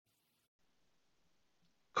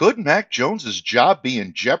Could Mac Jones's job be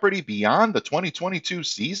in jeopardy beyond the 2022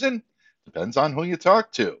 season? Depends on who you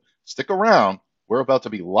talk to. Stick around. We're about to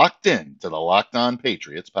be locked in to the Locked On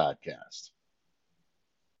Patriots podcast.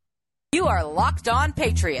 You are Locked On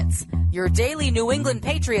Patriots, your daily New England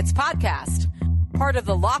Patriots podcast. Part of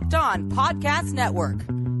the Locked On Podcast Network,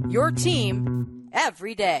 your team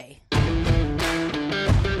every day.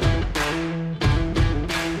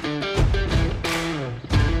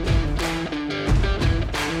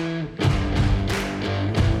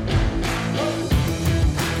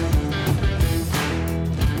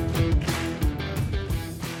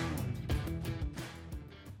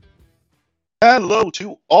 Hello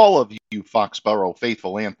to all of you Foxborough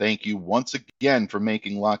faithful, and thank you once again for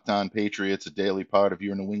making Locked On Patriots a daily part of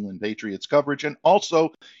your New England Patriots coverage and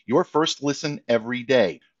also your first listen every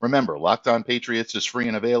day. Remember, Locked On Patriots is free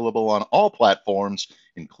and available on all platforms,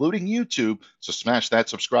 including YouTube, so smash that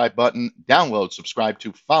subscribe button, download, subscribe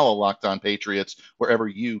to, follow Locked On Patriots wherever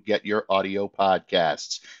you get your audio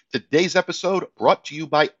podcasts. Today's episode brought to you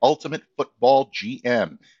by Ultimate Football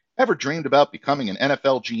GM. Ever dreamed about becoming an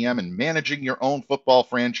NFL GM and managing your own football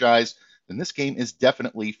franchise? Then this game is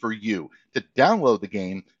definitely for you. To download the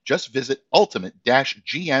game, just visit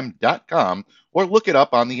ultimate-gm.com or look it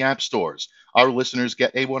up on the app stores. Our listeners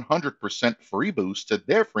get a 100% free boost to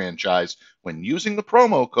their franchise when using the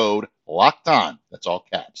promo code LOCKEDON. That's all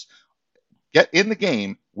caps. Get in the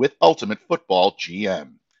game with Ultimate Football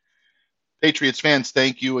GM. Patriots fans,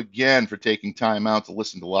 thank you again for taking time out to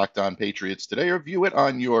listen to Locked On Patriots today or view it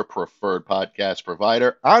on your preferred podcast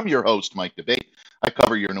provider. I'm your host, Mike DeBate. I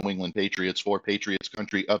cover your New England Patriots for Patriots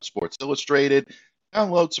Country of Sports Illustrated.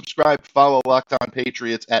 Download, subscribe, follow Locked On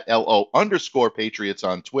Patriots at LO_Patriots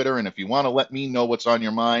on Twitter. And if you want to let me know what's on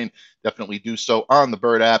your mind, definitely do so on the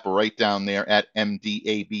Bird app right down there at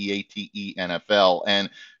MDABATE NFL. And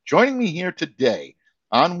joining me here today,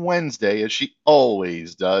 on Wednesday, as she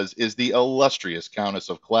always does, is the illustrious Countess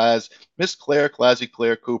of Claz, Miss Claire Classy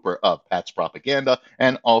Cooper of Pat's Propaganda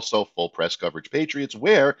and also Full Press Coverage Patriots,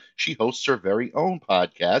 where she hosts her very own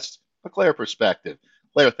podcast, A Claire Perspective.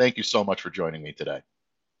 Claire, thank you so much for joining me today.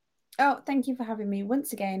 Oh, thank you for having me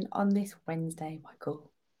once again on this Wednesday, Michael.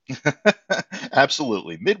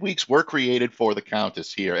 Absolutely. Midweeks were created for the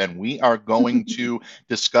Countess here, and we are going to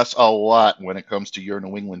discuss a lot when it comes to your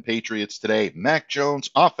New England Patriots today. Mac Jones,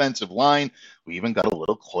 offensive line. We even got a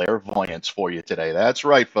little clairvoyance for you today. That's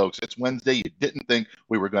right, folks. It's Wednesday. You didn't think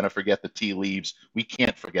we were going to forget the tea leaves. We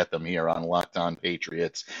can't forget them here on Locked On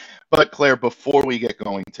Patriots. But, Claire, before we get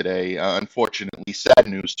going today, unfortunately, sad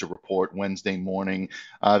news to report Wednesday morning.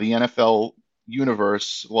 The NFL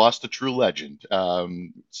universe lost a true legend.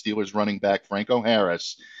 Steelers running back Franco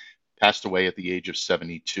Harris passed away at the age of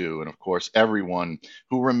 72. And of course, everyone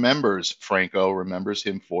who remembers Franco remembers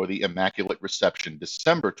him for the Immaculate Reception,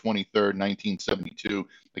 December 23rd, 1972,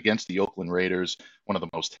 against the Oakland Raiders. One of the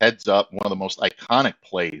most heads up, one of the most iconic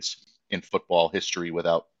plays in football history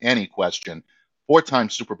without any question. Four-time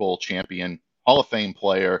Super Bowl champion, Hall of Fame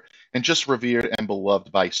player, and just revered and beloved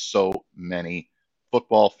by so many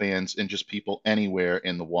football fans and just people anywhere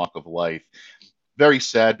in the walk of life. Very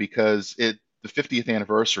sad because the 50th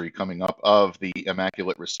anniversary coming up of the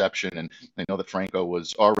Immaculate Reception, and I know that Franco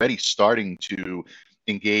was already starting to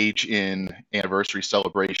engage in anniversary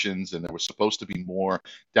celebrations, and there was supposed to be more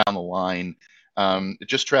down the line.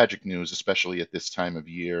 Just tragic news, especially at this time of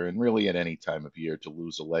year, and really at any time of year, to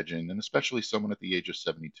lose a legend, and especially someone at the age of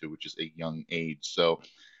 72, which is a young age. So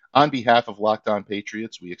on behalf of Locked On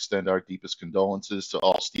Patriots, we extend our deepest condolences to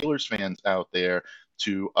all Steelers fans out there,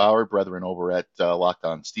 to our brethren over at Locked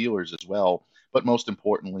On Steelers as well, but most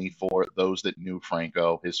importantly for those that knew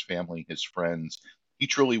Franco, his family, his friends. He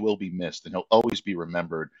truly will be missed, and he'll always be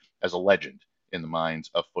remembered as a legend in the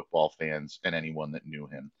minds of football fans and anyone that knew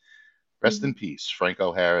him. Rest in peace.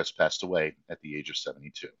 Franco Harris passed away at the age of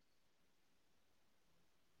 72.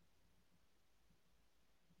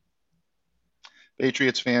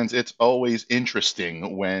 Patriots fans, it's always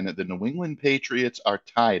interesting when the New England Patriots are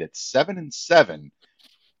tied at 7-7,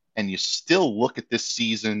 and you still look at this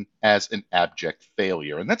season as an abject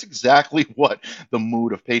failure. And that's exactly what the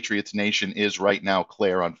mood of Patriots Nation is right now,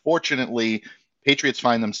 Claire. Unfortunately, Patriots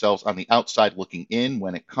find themselves on the outside looking in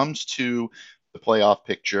when it comes to the playoff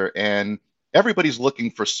picture, and everybody's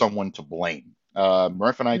looking for someone to blame.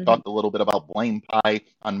 Murph and I talked a little bit about blame pie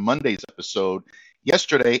on Monday's episode.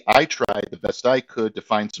 Yesterday, I tried the best I could to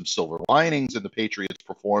find some silver linings in the Patriots'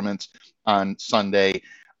 performance on Sunday.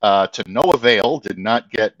 To no avail, did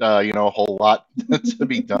not get a whole lot to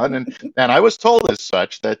be done, and I was told as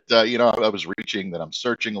such that I was reaching, that I'm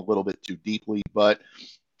searching a little bit too deeply. But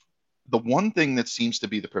the one thing that seems to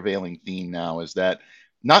be the prevailing theme now is that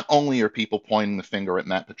not only are people pointing the finger at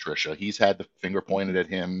Matt Patricia, he's had the finger pointed at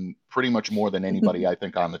him pretty much more than anybody, I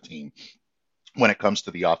think, on the team when it comes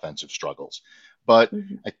to the offensive struggles. But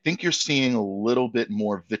I think you're seeing a little bit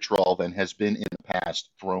more vitriol than has been in the past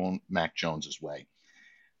thrown Mac Jones's way.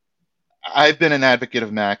 I've been an advocate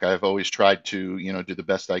of Mac. I've always tried to, do the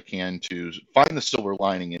best I can to find the silver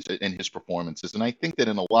lining in his performances. And I think that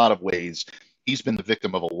in a lot of ways, he's been the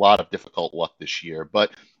victim of a lot of difficult luck this year.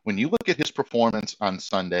 But when you look at his performance on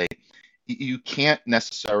Sunday, you can't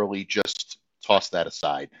necessarily just toss that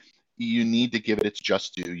aside. You need to give it its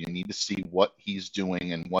just due. You need to see what he's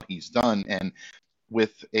doing and what he's done. And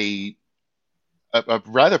with a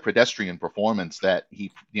rather pedestrian performance that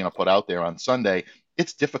he put out there on Sunday,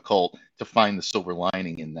 it's difficult to find the silver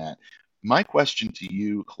lining in that. My question to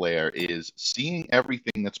you, Claire, is seeing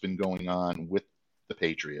everything that's been going on with the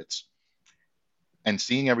Patriots and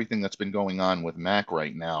seeing everything that's been going on with Mac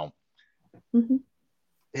right now,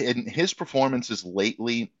 in his performances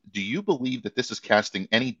lately, do you believe that this is casting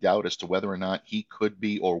any doubt as to whether or not he could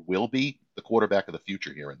be or will be the quarterback of the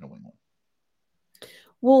future here in New England?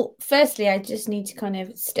 Well, firstly, I just need to kind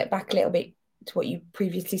of step back a little bit to what you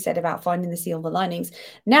previously said about finding the silver linings.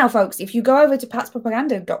 Now, folks, if you go over to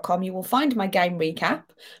patspropaganda.com, you will find my game recap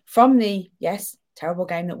from the, yes, terrible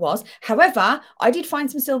game that was. However, I did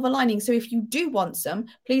find some silver linings. So if you do want some,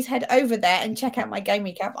 please head over there and check out my game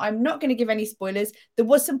recap. I'm not going to give any spoilers. There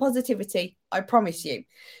was some positivity, I promise you.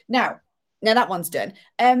 Now that one's done.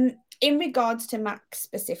 In regards to Mac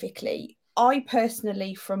specifically, I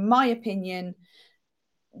personally, from my opinion,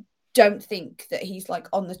 don't think that he's like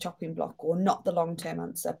on the chopping block or not the long-term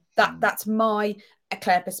answer. That's my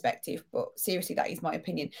clear perspective, but seriously, that is my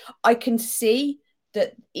opinion. I can see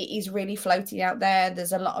that it is really floating out there.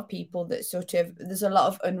 There's a lot of people that there's a lot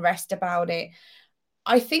of unrest about it.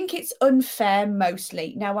 I think it's unfair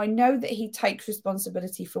mostly. Now, I know that he takes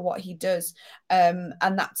responsibility for what he does, and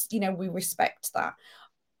that's, we respect that.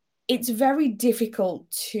 It's very difficult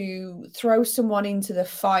to throw someone into the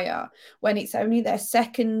fire when it's only their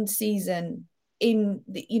second season in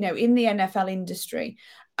the NFL industry,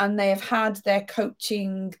 and they have had their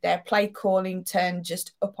coaching, their play calling turned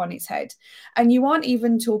just up on its head. And you aren't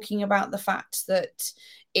even talking about the fact that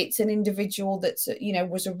it's an individual that's,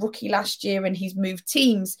 was a rookie last year and he's moved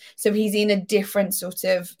teams. So he's in a different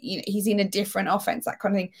he's in a different offense, that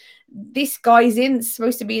kind of thing. This guy's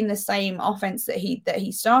supposed to be in the same offense that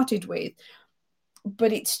he started with,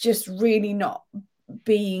 but it's just really not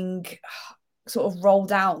being sort of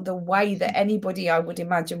rolled out the way that anybody, I would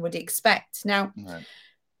imagine, would expect. Now, right.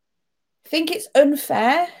 I think it's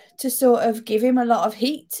unfair to sort of give him a lot of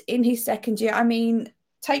heat in his second year. I mean,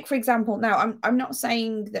 take, for example, now I'm not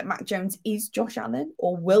saying that Mac Jones is Josh Allen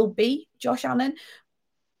or will be Josh Allen,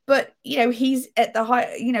 but, he's at the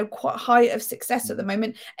high, quite high of success at the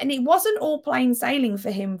moment. And it wasn't all plain sailing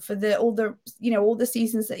for him for all the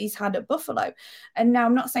seasons that he's had at Buffalo. And now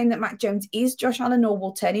I'm not saying that Mac Jones is Josh Allen or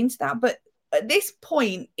will turn into that, but at this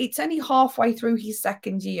point, it's only halfway through his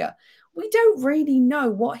second year. We don't really know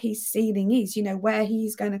what his ceiling is, where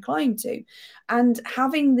he's going to climb to. And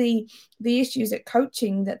having the issues at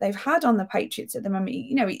coaching that they've had on the Patriots at the moment,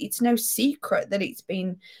 it's no secret that it's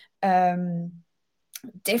been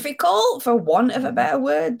difficult, for want of a better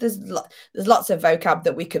word. There's lots of vocab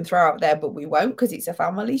that we can throw out there, but we won't because it's a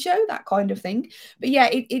family show, that kind of thing. But yeah,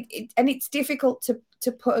 and it's difficult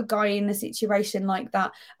to put a guy in a situation like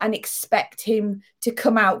that and expect him to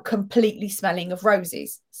come out completely smelling of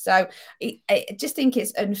roses. So I just think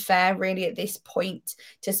it's unfair, really, at this point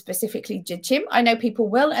to specifically judge him. I know people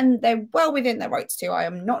will, and they're well within their rights to. I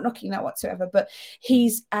am not knocking that whatsoever, but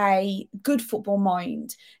he's a good football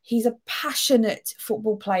mind. He's a passionate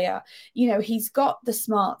football player. He's got the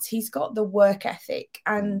smarts, he's got the work ethic.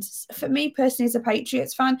 And for me personally, as a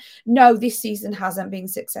Patriots fan, no, this season hasn't been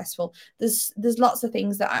successful. There's lots of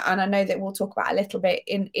things that, and I know that we'll talk about a little bit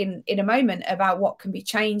in a moment about what can be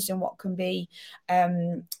changed and what can be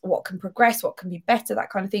what can progress, what can be better, that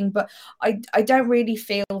kind of thing. But I don't really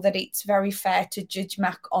feel that it's very fair to judge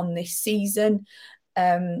Mac on this season.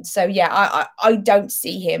 So yeah, I don't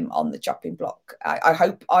see him on the chopping block. I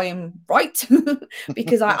hope I am right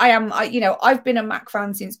because I've been a Mac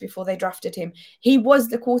fan since before they drafted him. He was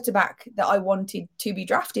the quarterback that I wanted to be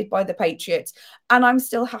drafted by the Patriots, and I'm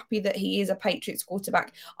still happy that he is a Patriots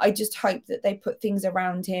quarterback. I just hope that they put things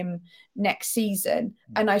around him next season,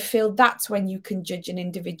 and I feel that's when you can judge an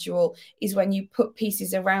individual, is when you put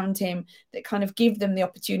pieces around him that kind of give them the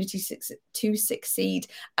opportunity to succeed,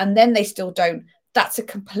 and then they still don't. That's a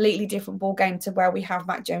completely different ball game to where we have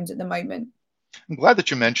Mac Jones at the moment. I'm glad that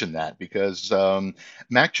you mentioned that because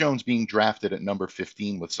Mac Jones being drafted at number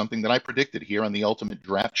 15 was something that I predicted here on the Ultimate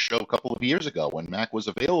Draft Show a couple of years ago when Mac was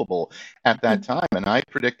available at that time. And I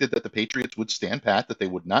predicted that the Patriots would stand pat, that they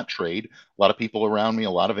would not trade. A lot of people around me, a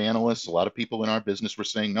lot of analysts, a lot of people in our business were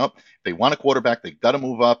saying, nope, if they want a quarterback, they got to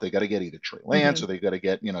move up. They got to get either Trey Lance or they got to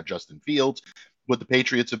get, Justin Fields. Would the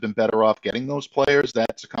Patriots have been better off getting those players?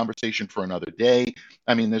 That's a conversation for another day.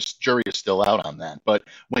 I mean, this jury is still out on that. But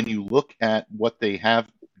when you look at what they have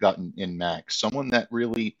gotten in Max, someone that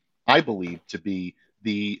really, I believe, to be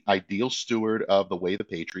the ideal steward of the way the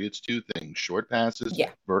Patriots do things, short passes, Yeah.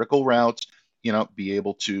 vertical routes, be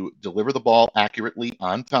able to deliver the ball accurately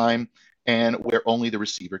on time and where only the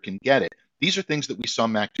receiver can get it. These are things that we saw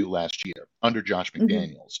Mac do last year under Josh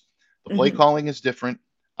McDaniels. The play calling is different.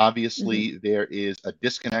 Obviously, there is a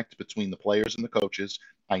disconnect between the players and the coaches.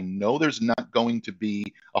 I know there's not going to be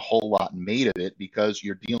a whole lot made of it because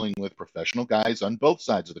you're dealing with professional guys on both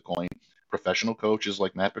sides of the coin, professional coaches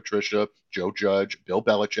like Matt Patricia, Joe Judge, Bill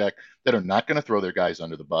Belichick, that are not going to throw their guys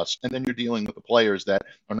under the bus. And then you're dealing with the players that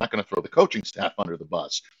are not going to throw the coaching staff under the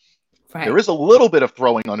bus. Right. There is a little bit of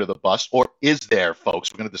throwing under the bus, or is there,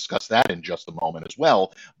 folks? We're going to discuss that in just a moment as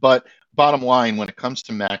well. But bottom line, when it comes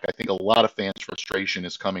to Mac, I think a lot of fans' frustration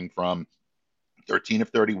is coming from 13 of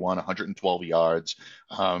 31, 112 yards.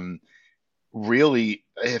 Really,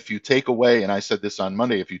 if you take away, and I said this on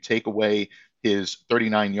Monday, if you take away his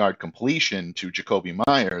 39-yard completion to Jacoby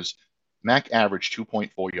Myers, Mac averaged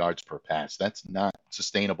 2.4 yards per pass. That's not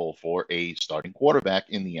sustainable for a starting quarterback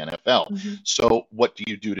in the NFL. So what do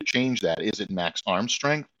you do to change that? Is it Mac's arm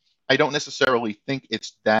strength? I don't necessarily think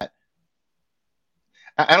it's that.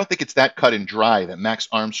 I don't think it's that cut and dry that Mac's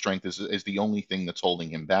arm strength is the only thing that's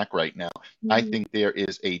holding him back right now. I think there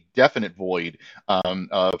is a definite void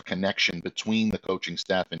of connection between the coaching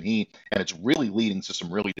staff and he, and it's really leading to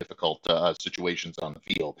some really difficult situations on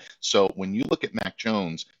the field. So when you look at Mac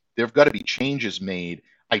Jones, there have got to be changes made.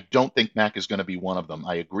 I don't think Mac is going to be one of them.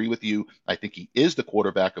 I agree with you. I think he is the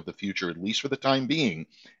quarterback of the future, at least for the time being.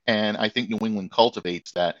 And I think New England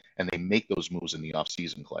cultivates that, and they make those moves in the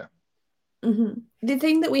offseason, Claire. The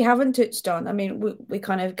thing that we haven't touched on, I mean, we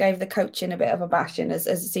kind of gave the coaching a bit of a bashing as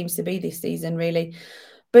it seems to be this season, really.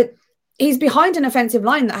 But he's behind an offensive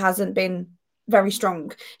line that hasn't been very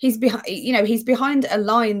strong. He's behind, he's behind a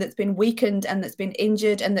line that's been weakened and that's been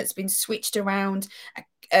injured and that's been switched around.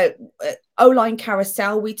 O-line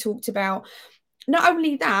carousel we talked about. Not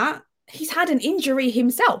only that, he's had an injury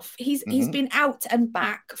himself. He's been out and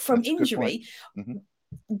back from injury,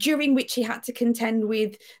 during which he had to contend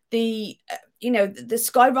with the the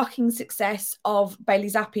skyrocketing success of Bailey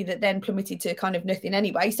Zappi that then plummeted to kind of nothing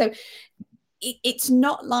anyway. So it's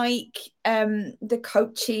not like the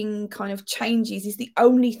coaching kind of changes is the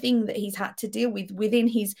only thing that he's had to deal with within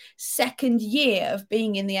his second year of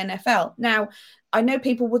being in the NFL. Now, I know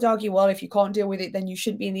people would argue, well, if you can't deal with it, then you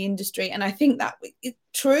shouldn't be in the industry. And I think that is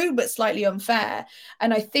true, but slightly unfair.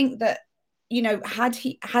 And I think that, had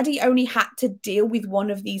he only had to deal with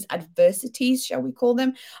one of these adversities, shall we call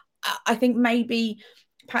them, I think maybe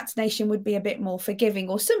Pat's Nation would be a bit more forgiving,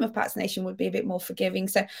 or some of Pat's Nation would be a bit more forgiving.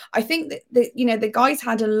 So I think that the guy's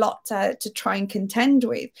had a lot to try and contend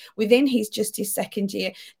with within his second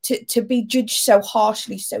year to be judged so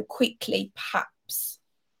harshly so quickly, perhaps.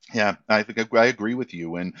 Yeah, I think I agree with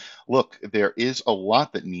you. And look, there is a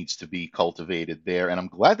lot that needs to be cultivated there. And I'm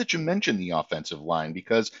glad that you mentioned the offensive line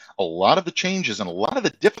because a lot of the changes and a lot of the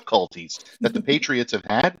difficulties that the Patriots have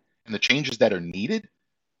had and the changes that are needed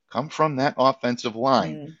come from that offensive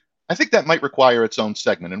line. I think that might require its own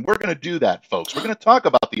segment, and we're going to do that, folks. We're going to talk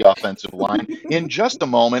about the offensive line in just a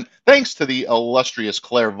moment, thanks to the illustrious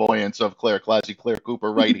clairvoyance of Claire Classy, Claire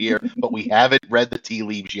Cooper right here, but we haven't read the tea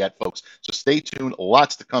leaves yet, folks. So stay tuned.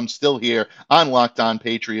 Lots to come still here on Locked On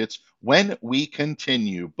Patriots when we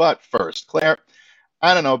continue. But first, Claire,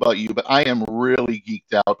 I don't know about you, but I am really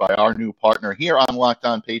geeked out by our new partner here on Locked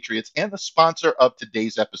On Patriots and the sponsor of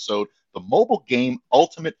today's episode, the mobile game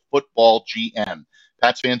Ultimate Football GM.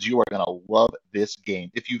 Pats fans, you are going to love this game.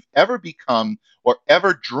 If you've ever become or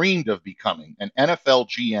ever dreamed of becoming an NFL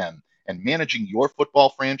GM and managing your football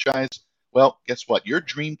franchise, well, guess what? Your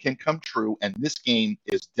dream can come true, and this game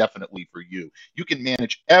is definitely for you. You can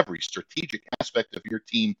manage every strategic aspect of your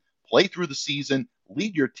team, play through the season,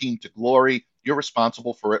 lead your team to glory. You're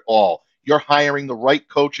responsible for it all. You're hiring the right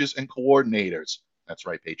coaches and coordinators. That's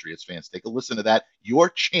right, Patriots fans. Take a listen to that. Your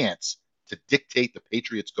chance to dictate the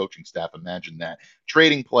Patriots coaching staff. Imagine that.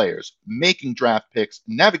 Trading players, making draft picks,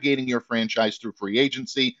 navigating your franchise through free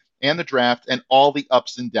agency, and the draft and all the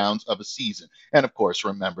ups and downs of a season. And of course,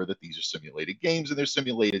 remember that these are simulated games and they're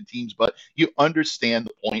simulated teams, but you understand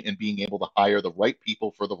the point in being able to hire the right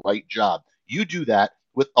people for the right job. You do that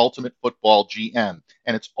with Ultimate Football GM.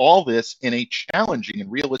 And it's all this in a challenging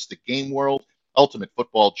and realistic game world. Ultimate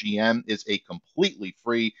Football GM is a completely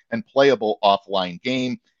free and playable offline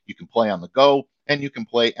game. You can play on the go and you can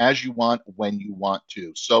play as you want when you want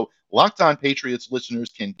to. So, Locked On Patriots listeners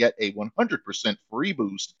can get a 100% free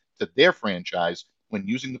boost to their franchise when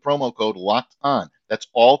using the promo code Locked On. That's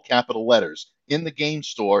all capital letters. In the game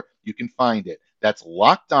store, you can find it. That's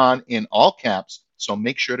Locked On in all caps. So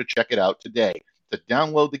make sure to check it out today. To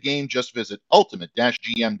download the game, just visit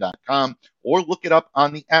ultimate-gm.com or look it up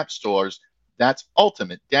on the app stores. That's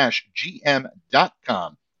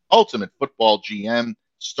ultimate-gm.com. Ultimate Football GM.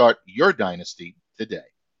 Start your dynasty today.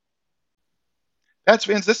 Pats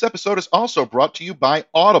fans, this episode is also brought to you by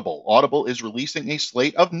Audible. Audible is releasing a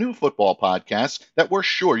slate of new football podcasts that we're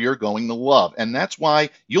sure you're going to love, and that's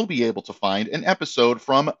why you'll be able to find an episode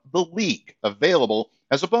from The League available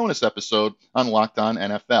as a bonus episode on Locked On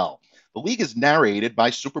NFL. The League is narrated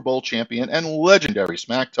by Super Bowl champion and legendary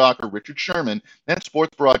smack talker Richard Sherman and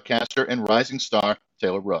sports broadcaster and rising star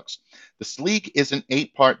Taylor Brooks. This League is an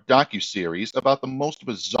 8-part docuseries about the most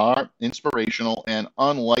bizarre, inspirational, and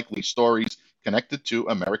unlikely stories connected to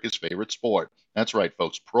America's favorite sport. That's right,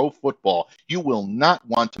 folks, pro football. You will not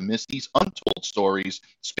want to miss these untold stories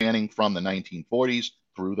spanning from the 1940s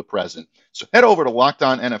through the present. So head over to Locked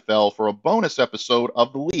On NFL for a bonus episode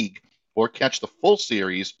of The League or catch the full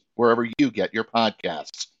series wherever you get your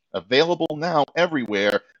podcasts. Available now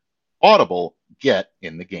everywhere. Audible, get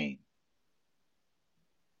in the game.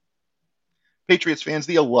 Patriots fans,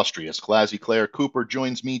 the illustrious Classy Claire Cooper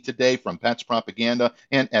joins me today from Pats Propaganda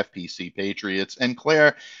and FPC Patriots. And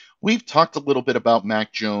Claire, we've talked a little bit about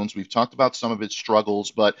Mac Jones. We've talked about some of his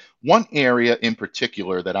struggles, but one area in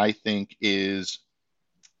particular that I think is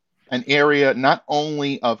an area not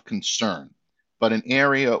only of concern, but an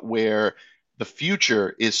area where the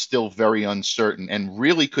future is still very uncertain and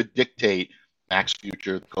really could dictate Mac's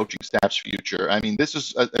future, the coaching staff's future. I mean, this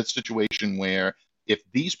is a situation where if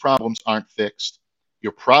these problems aren't fixed,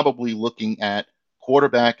 you're probably looking at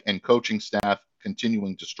quarterback and coaching staff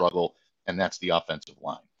continuing to struggle, and that's the offensive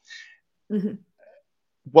line. Mm-hmm.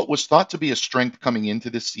 What was thought to be a strength coming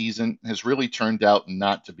into this season has really turned out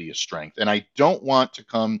not to be a strength. And I don't want to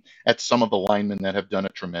come at some of the linemen that have done a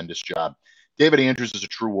tremendous job. David Andrews is a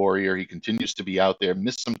true warrior. He continues to be out there,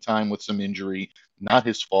 missed some time with some injury, not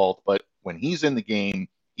his fault, but when he's in the game,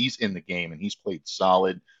 and he's played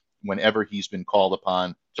solid whenever he's been called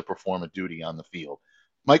upon to perform a duty on the field.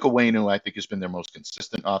 Michael Wainu, I think, has been their most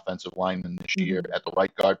consistent offensive lineman this year at the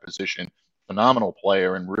right guard position. Phenomenal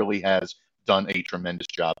player and really has done a tremendous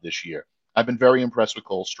job this year. I've been very impressed with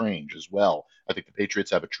Cole Strange as well. I think the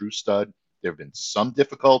Patriots have a true stud. There have been some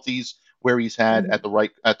difficulties where he's had at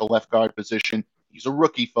the left guard position. He's a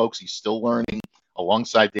rookie, folks. He's still learning.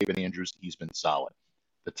 Alongside David Andrews, he's been solid.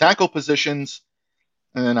 The tackle positions,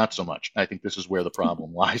 not so much. I think this is where the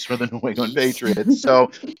problem lies for the New England Patriots.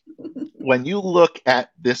 So when you look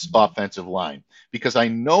at this offensive line, because I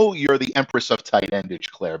know you're the empress of tight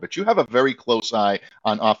endage, Claire, but you have a very close eye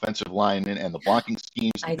on offensive linemen and the blocking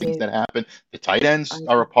schemes and things that happen. The tight ends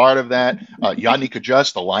are a part of that. Yannick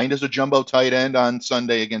Adjust aligned as a jumbo tight end on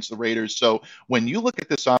Sunday against the Raiders. So when you look at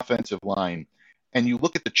this offensive line and you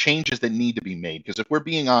look at the changes that need to be made, because if we're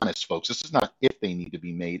being honest, folks, this is not if they need to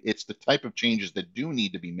be made. It's the type of changes that do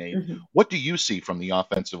need to be made. What do you see from the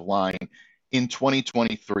offensive line in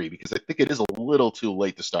 2023? Because I think it is a little too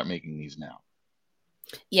late to start making these now.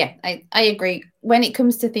 Yeah, I agree. When it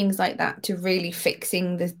comes to things like that, to really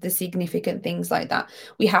fixing the significant things like that,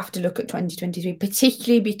 we have to look at 2023,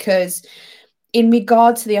 particularly because in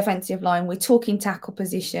regards to the offensive line, we're talking tackle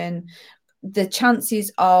position. The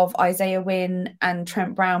chances of Isaiah Wynn and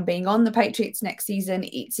Trent Brown being on the Patriots next season,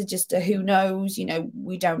 it's just a who knows.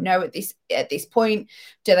 We don't know at this point.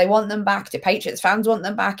 Do they want them back? Do Patriots fans want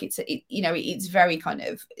them back? It's very kind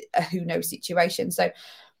of a who knows situation. So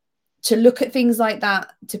to look at things like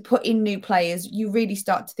that, to put in new players, you really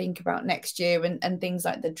start to think about next year and things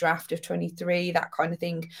like the draft of 23, that kind of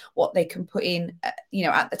thing, what they can put in,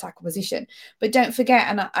 at the tackle position. But don't forget,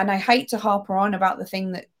 and I hate to harper on about the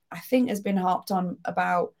thing that I think has been harped on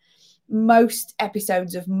about most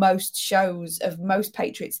episodes of most shows of most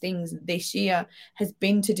Patriots things this year has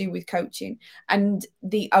been to do with coaching, and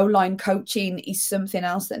the O-line coaching is something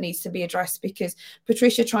else that needs to be addressed, because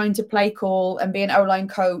Patricia trying to play call and be an O-line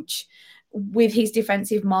coach with his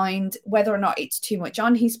defensive mind, whether or not it's too much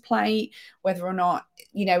on his plate, whether or not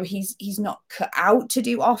he's not cut out to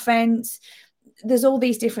do offense, there's all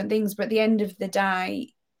these different things, but at the end of the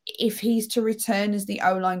day, if he's to return as the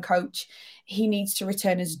O-line coach, he needs to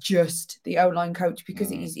return as just the O-line coach,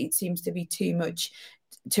 because it seems to be too much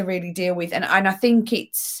to really deal with. And I think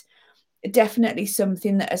it's definitely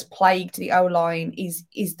something that has plagued the O-line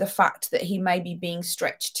is the fact that he may be being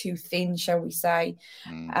stretched too thin, shall we say,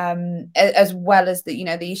 as well as the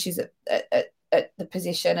issues at the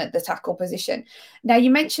position, at the tackle position. Now, you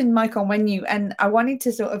mentioned Mike Onwenu, and I wanted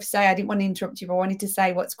to sort of say, I didn't want to interrupt you, but I wanted to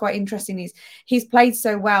say what's quite interesting is he's played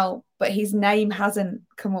so well, but his name hasn't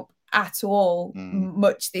come up at all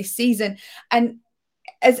much this season. And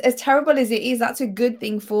as terrible as it is, that's a good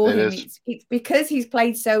thing for him. It's because he's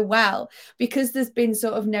played so well, because there's been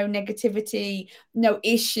sort of no negativity, no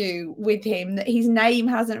issue with him, that his name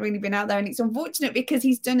hasn't really been out there. And it's unfortunate because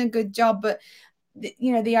he's done a good job, but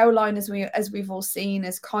the O-line, as we've all seen,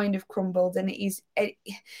 has kind of crumbled, and it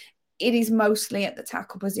is mostly at the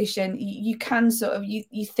tackle position. You can sort of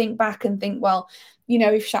you think back and think, well,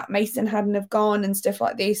 if Shaq Mason hadn't have gone and stuff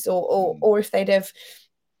like this, or if they'd have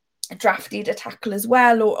drafted a tackle as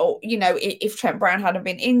well, or if Trent Brown hadn't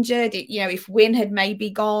been injured, if Wynn had maybe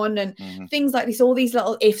gone, and things like this, all these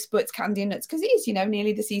little ifs, buts, candy nuts, because it is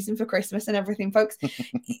nearly the season for Christmas and everything, folks.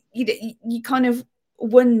 you kind of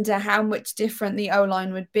wonder how much different the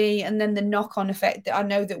O-line would be, and then the knock-on effect that I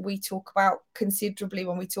know that we talk about considerably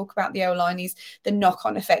when we talk about the O-line is the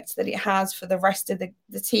knock-on effects that it has for the rest of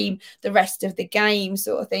the team, the rest of the game,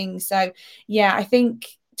 sort of thing. So yeah, I think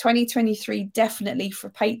 2023 definitely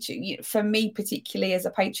for me particularly as a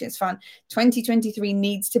Patriots fan, 2023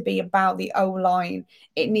 needs to be about the O-line.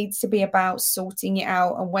 It needs to be about sorting it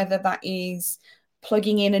out, and whether that is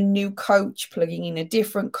plugging in a new coach, plugging in a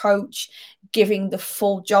different coach, giving the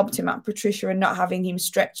full job to Matt Patricia and not having him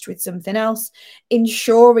stretched with something else,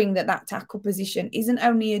 ensuring that tackle position isn't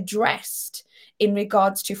only addressed in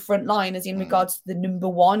regards to front line, as in regards to the number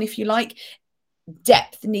one, if you like.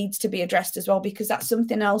 Depth needs to be addressed as well, because that's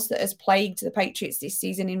something else that has plagued the Patriots this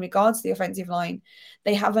season in regards to the offensive line.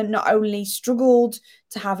 They haven't not only struggled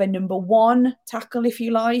to have a number one tackle, if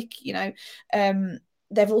you like,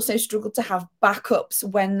 they've also struggled to have backups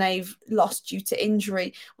when they've lost due to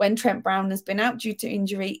injury. When Trent Brown has been out due to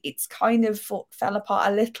injury, it's kind of fell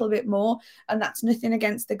apart a little bit more. And that's nothing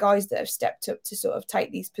against the guys that have stepped up to sort of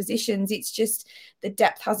take these positions. It's just the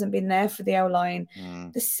depth hasn't been there for the O-line.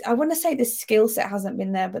 I want to say the skill set hasn't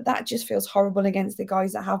been there, but that just feels horrible against the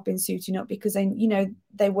guys that have been suiting up, because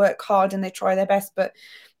they work hard and they try their best, but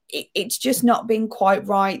it's just not been quite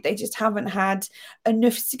right. They just haven't had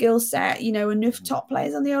enough skill set, enough top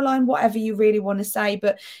players on the O-line, whatever you really want to say.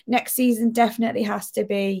 But next season definitely has to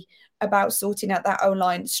be about sorting out that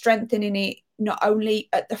O-line, strengthening it, not only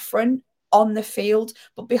at the front on the field,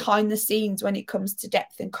 but behind the scenes when it comes to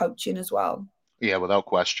depth and coaching as well. Yeah, without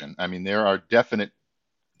question. I mean, there are definite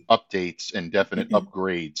updates and definite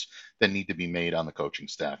upgrades that need to be made on the coaching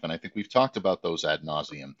staff. And I think we've talked about those ad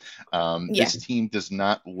nauseum. This team does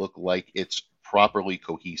not look like it's properly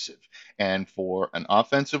cohesive. And for an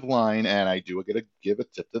offensive line, and I do got to give a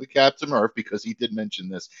tip to the cap to Murph because he did mention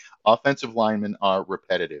this, offensive linemen are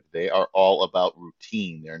repetitive. They are all about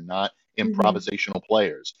routine. They're not improvisational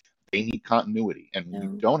players. They need continuity. And when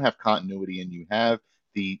you don't have continuity and you have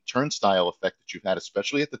the turnstile effect that you've had,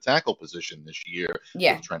 especially at the tackle position this year,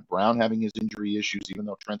 with Trent Brown having his injury issues, even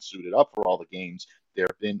though Trent suited up for all the games, there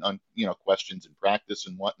have been questions in practice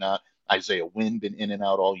and whatnot. Isaiah Wynn been in and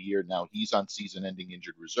out all year. Now he's on season-ending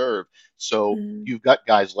injured reserve. So you've got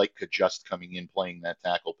guys like Kajust coming in playing that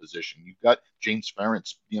tackle position. You've got James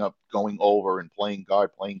Ferentz, going over and playing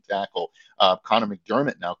guard, playing tackle. Connor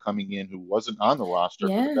McDermott now coming in, who wasn't on the roster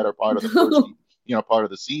for the better part of the first, part of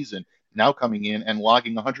the season, now coming in and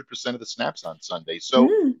logging 100% of the snaps on Sunday. So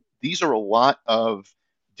these are a lot of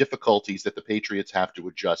difficulties that the Patriots have to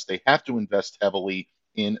adjust. They have to invest heavily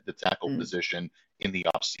in the tackle position in the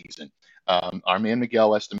offseason. Our man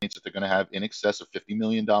Miguel estimates that they're going to have in excess of $50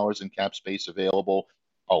 million in cap space available.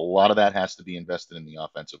 A lot of that has to be invested in the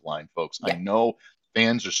offensive line, folks. I know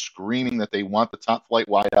fans are screaming that they want the top flight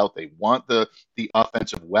wideout. They want the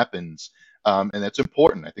offensive weapons. And that's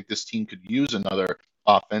important. I think this team could use another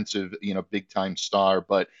offensive, big time star.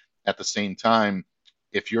 But at the same time,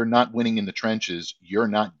 if you're not winning in the trenches, you're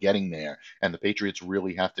not getting there. And the Patriots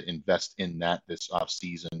really have to invest in that this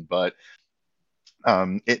offseason. But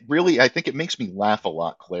I think it makes me laugh a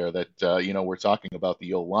lot, Claire, that, we're talking about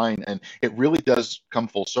the O-line, and it really does come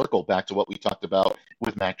full circle back to what we talked about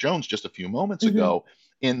with Mac Jones just a few moments ago,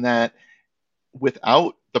 in that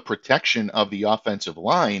without the protection of the offensive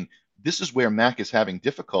line, this is where Mac is having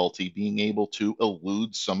difficulty being able to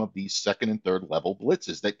elude some of these second and third level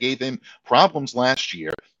blitzes that gave him problems last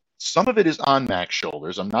year. Some of it is on Mac's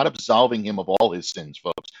shoulders. I'm not absolving him of all his sins,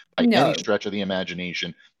 folks, by any No, stretch of the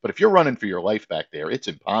imagination. But if you're running for your life back there, it's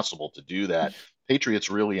impossible to do that.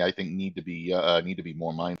 Patriots really, I think, need to be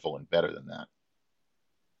more mindful and better than that.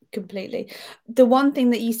 completely. The one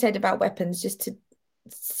thing that you said about weapons, just to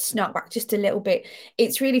snap back just a little bit,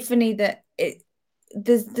 it's really funny that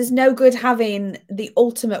there's no good having the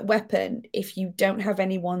ultimate weapon if you don't have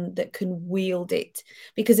anyone that can wield it.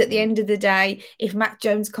 Because at the end of the day, if Mac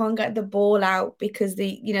Jones can't get the ball out because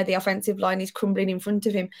the offensive line is crumbling in front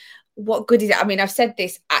of him, what good is it? I mean, I've said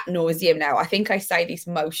this ad nauseum now. I think I say this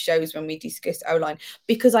most shows when we discuss O-line,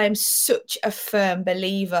 because I am such a firm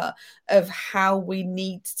believer of how we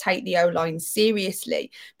need to take the O-line seriously,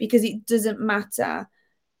 because it doesn't matter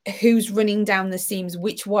who's running down the seams,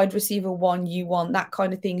 which wide receiver one you want, that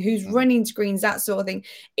kind of thing, who's running screens, that sort of thing.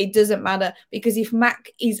 It doesn't matter, because if Mac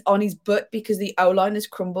is on his butt because the O-line has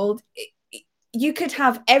crumbled, you could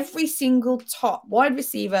have every single top wide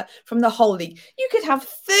receiver from the whole league. You could have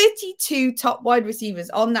 32 top wide receivers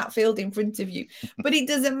on that field in front of you, but it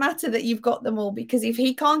doesn't matter that you've got them all, because if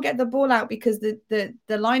he can't get the ball out because the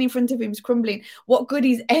line in front of him is crumbling, what good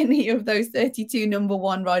is any of those 32 number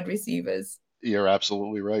one wide receivers? You're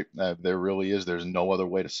absolutely right. There really is. There's no other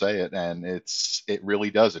way to say it, and it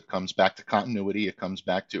really does. It comes back to continuity. It comes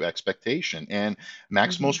back to expectation. And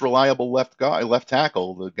Mac's most reliable left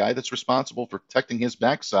tackle, the guy that's responsible for protecting his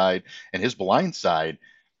backside and his blind side,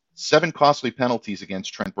 7 costly penalties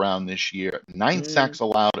against Trent Brown this year, 9 sacks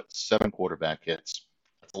allowed, 7 quarterback hits.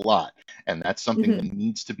 That's a lot, and that's something that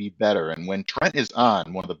needs to be better. And when Trent is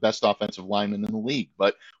on, one of the best offensive linemen in the league,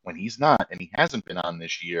 but when he's not, and he hasn't been on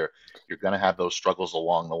this year, you're going to have those struggles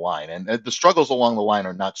along the line. And the struggles along the line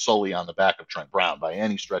are not solely on the back of Trent Brown by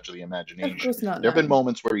any stretch of the imagination. Of course not. There have been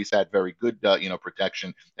moments where he's had very good,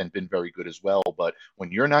 protection and been very good as well. But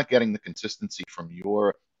when you're not getting the consistency from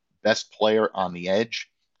your best player on the edge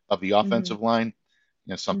of the offensive line,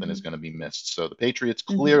 something is going to be missed. So the Patriots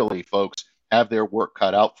clearly, folks, have their work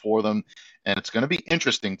cut out for them. And it's going to be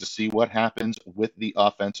interesting to see what happens with the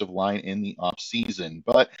offensive line in the offseason.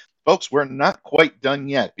 But, folks, we're not quite done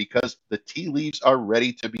yet, because the tea leaves are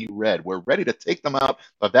ready to be read. We're ready to take them out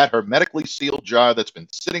of that hermetically sealed jar that's been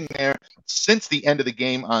sitting there since the end of the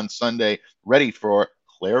game on Sunday, ready for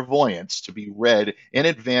clairvoyance to be read in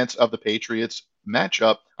advance of the Patriots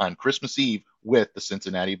matchup on Christmas Eve with the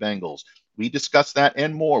Cincinnati Bengals. We discuss that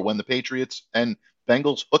and more when the Patriots and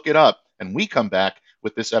Bengals hook it up, and we come back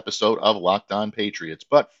with this episode of Locked On Patriots.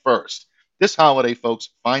 But first, this holiday, folks,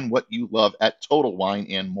 find what you love at Total Wine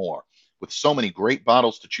and More. With so many great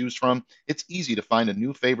bottles to choose from, it's easy to find a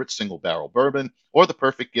new favorite single barrel bourbon or the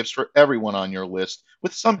perfect gifts for everyone on your list,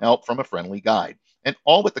 with some help from a friendly guide. And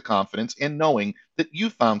all with the confidence in knowing that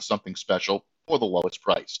you found something special for the lowest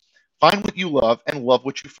price. Find what you love and love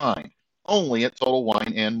what you find. Only at Total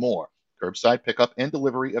Wine and More. Curbside pickup and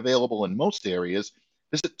delivery available in most areas.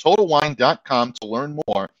 Visit TotalWine.com to learn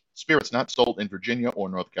more. Spirits not sold in Virginia or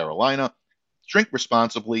North Carolina. Drink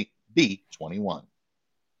responsibly. Be 21.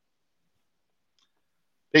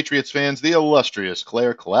 Patriots fans, the illustrious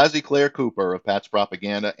Claire Cooper of Pat's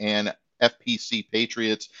Propaganda and FPC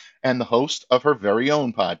Patriots, and the host of her very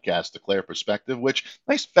own podcast, The Claire Perspective, which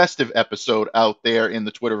nice festive episode out there in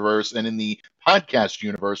the Twitterverse and in the podcast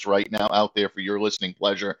universe right now out there for your listening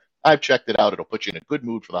pleasure. I've checked it out. It'll put you in a good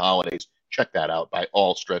mood for the holidays. Check that out by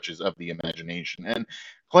all stretches of the imagination. And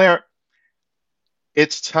Claire,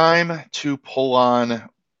 it's time to pull on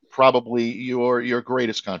probably your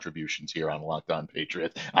greatest contributions here on Locked On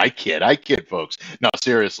Patriots. I kid, folks. No,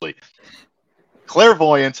 seriously.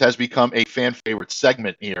 Clairvoyance has become a fan favorite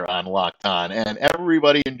segment here on Locked On, and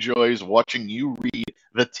everybody enjoys watching you read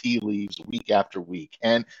the tea leaves week after week.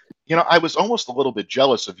 And, I was almost a little bit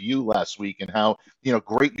jealous of you last week and how,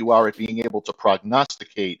 great you are at being able to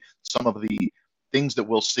prognosticate some of the things that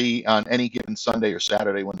we'll see on any given Sunday or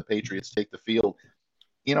Saturday when the Patriots take the field.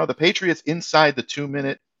 The Patriots inside the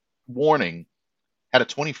 2-minute warning had a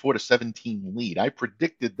 24-17 lead. I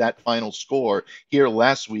predicted that final score here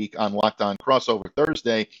last week on Locked On Crossover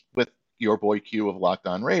Thursday with your boy Q of Locked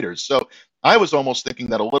On Raiders. So I was almost thinking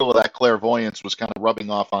that a little of that clairvoyance was kind of rubbing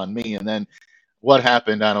off on me. And then what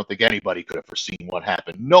happened, I don't think anybody could have foreseen what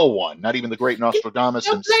happened. No one, not even the great Nostradamus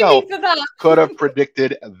himself, could have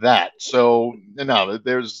predicted that. So, no,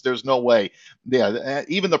 there's no way. Yeah,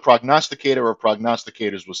 even the prognosticator of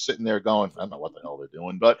prognosticators was sitting there going, I don't know what the hell they're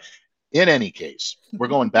doing. But in any case, we're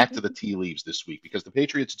going back to the tea leaves this week because the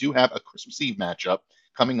Patriots do have a Christmas Eve matchup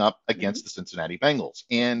coming up against the Cincinnati Bengals.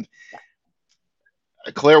 And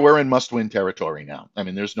Claire, we're in must-win territory now. I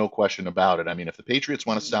mean, there's no question about it. I mean, if the Patriots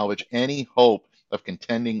want to salvage any hope of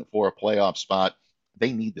contending for a playoff spot,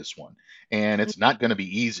 They need this one, and it's not going to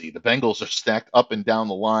be easy. The Bengals are stacked up and down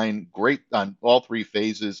the line, great on all three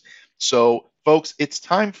phases. So, folks, it's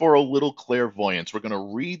time for a little clairvoyance. We're going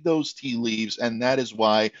to read those tea leaves, and that is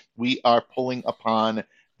why we are pulling upon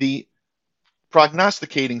the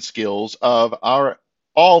prognosticating skills of our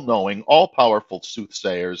all knowing, all powerful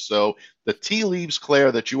soothsayers. So, the tea leaves,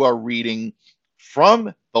 Claire, that you are reading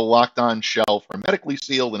from the locked on shelf, hermetically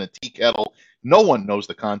sealed in a tea kettle. No one knows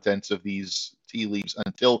the contents of these tea leaves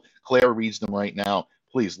until Claire reads them right now.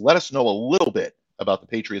 Please let us know a little bit about the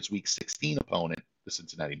Patriots' Week 16 opponent, the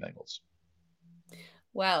Cincinnati Bengals.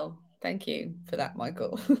 Well, thank you for that,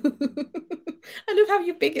 Michael. I love how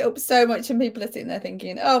you pick it up so much and people are sitting there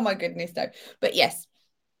thinking, oh my goodness, no. But yes,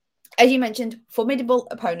 as you mentioned, formidable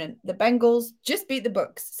opponent. The Bengals just beat the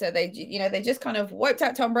Bucs. So they just kind of wiped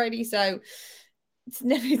out Tom Brady. So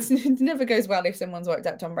it never goes well if someone's wiped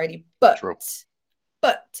out Tom Brady. True.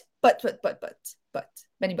 But,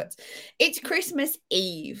 many buts. It's Christmas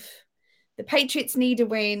Eve. The Patriots need a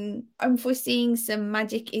win. I'm foreseeing some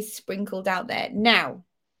magic is sprinkled out there. Now,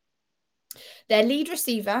 their lead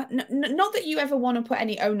receiver, not that you ever want to put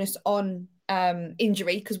any onus on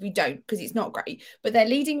injury, because we don't, because it's not great, but their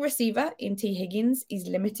leading receiver in T. Higgins is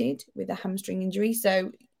limited with a hamstring injury.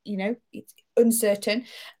 So, it's uncertain.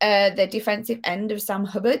 Their defensive end of Sam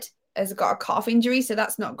Hubbard has got a calf injury. So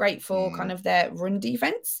that's not great for kind of their run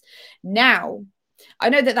defense. Now, I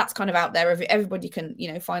know that that's kind of out there. Everybody can,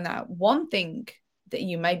 find that out. One thing that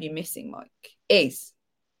you may be missing, Mike, is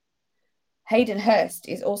Hayden Hurst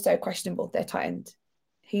is also questionable, their tight end.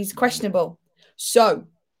 He's questionable. So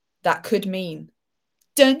that could mean,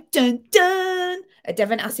 dun, dun, dun, a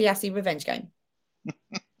Devin Asiasi revenge game.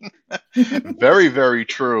 Very, very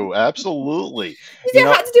true. Absolutely. I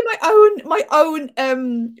had to do my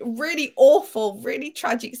own really awful, really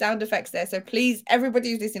tragic sound effects there. So please, everybody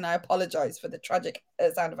who's listening, I apologize for the tragic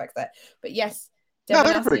sound effects there. But yes,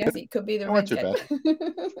 Devin Asiasi could be the revenge game.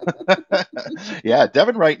 Yeah,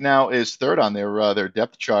 Devin right now is third on their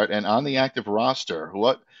depth chart and on the active roster.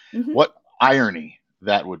 What irony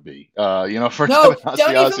that would be, for no,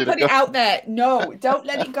 don't even put it out there. No, don't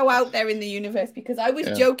let it go out there in the universe, because I was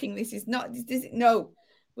joking. This is no,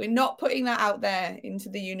 we're not putting that out there into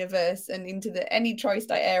the universe and into any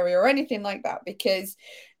tri-state area or anything like that, because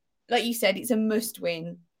like you said, it's a must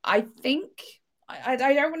win. I think I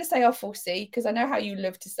don't want to say I'll foresee, because I know how you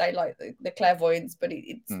love to say like the clairvoyance, but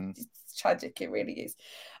it's tragic. It really is.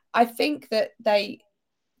 I think that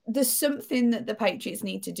there's something that the Patriots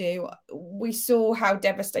need to do. We saw how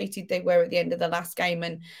devastated they were at the end of the last game,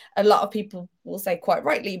 and a lot of people will say quite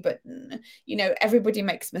rightly, but everybody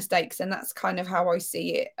makes mistakes, and that's kind of how I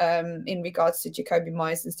see it in regards to Jacoby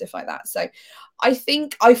Myers and stuff like that. So I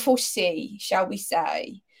think I foresee, shall we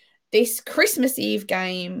say, this Christmas Eve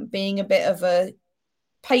game being a bit of a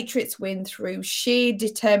Patriots win through sheer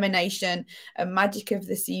determination and magic of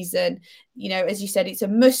the season. As you said, it's a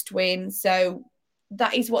must win. So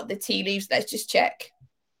that is what the tea leaves. Let's just check.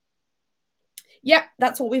 Yeah,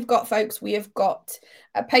 that's what we've got, folks. We have got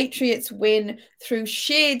a Patriots win through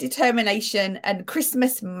sheer determination and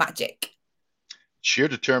Christmas magic. Sheer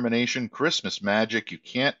determination, Christmas magic. You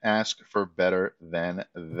can't ask for better than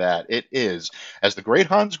that. It is, as the great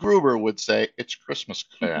Hans Gruber would say, it's Christmas,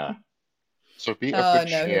 Claire. So be a good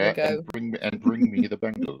cheer and bring me the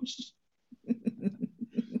Bengals.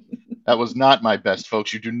 That was not my best,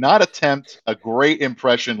 folks. You do not attempt a great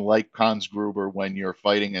impression like Hans Gruber when you're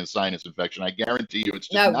fighting a sinus infection. I guarantee you it's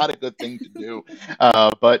just not a good thing to do.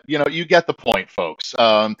 But, you get the point, folks.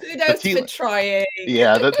 Kudos for trying.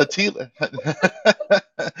 Yeah, the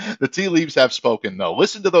tea leaves have spoken, though.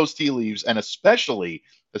 Listen to those tea leaves, and especially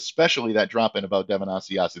that drop in about Devin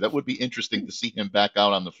Asiasi. That would be interesting to see him back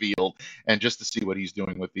out on the field and just to see what he's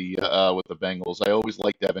doing with the Bengals. I always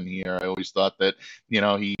liked Devin here. I always thought that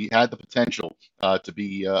he had the potential to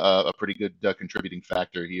be a pretty good contributing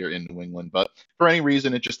factor here in New England, but for any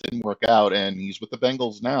reason it just didn't work out, and he's with the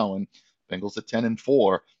Bengals now, and Bengals at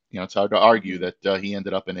 10-4. It's hard to argue that he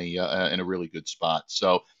ended up in a really good spot.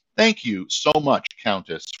 So thank you so much,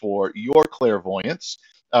 Countess, for your clairvoyance.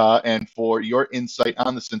 And for your insight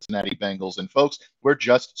on the Cincinnati Bengals. And folks, we're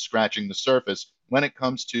just scratching the surface when it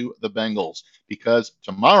comes to the Bengals, because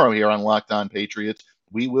tomorrow here on Locked On Patriots,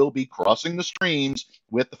 we will be crossing the streams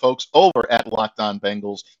with the folks over at Locked On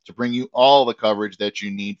Bengals to bring you all the coverage that you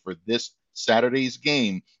need for this Saturday's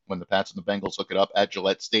game when the Pats and the Bengals hook it up at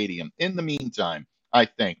Gillette Stadium. In the meantime, I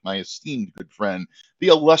thank my esteemed good friend, the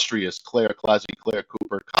illustrious Claire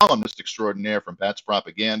Cooper, columnist extraordinaire from Pats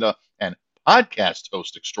Propaganda and podcast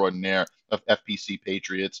host extraordinaire of FPC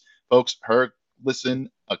Patriots. Folks,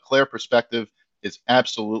 Claire perspective is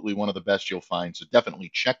absolutely one of the best you'll find. So definitely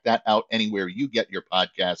check that out anywhere you get your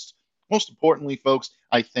podcasts. Most importantly, folks,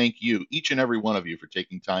 I thank you, each and every one of you, for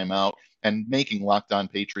taking time out and making Locked On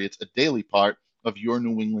Patriots a daily part of your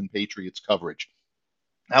New England Patriots coverage.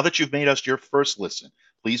 Now that you've made us your first listen,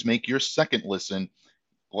 please make your second listen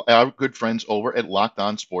our good friends over at Locked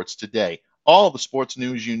On Sports Today. All the sports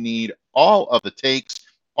news you need, all of the takes,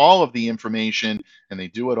 all of the information, and they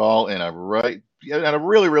do it all in a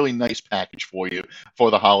really, really nice package for you for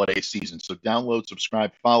the holiday season. So download,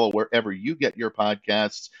 subscribe, follow wherever you get your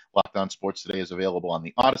podcasts. Locked On Sports Today is available on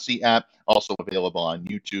the Odyssey app, also available on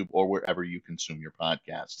YouTube or wherever you consume your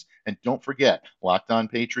podcasts. And don't forget, Locked On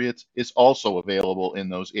Patriots is also available in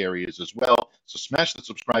those areas as well. So smash the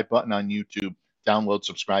subscribe button on YouTube. Download,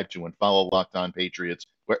 subscribe to, and follow Locked On Patriots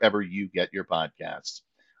wherever you get your podcasts.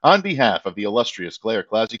 On behalf of the illustrious Claire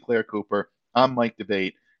Clausy, Claire Cooper, I'm Mike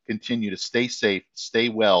Debate. Continue to stay safe, stay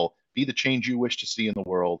well, be the change you wish to see in the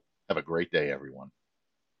world. Have a great day, everyone.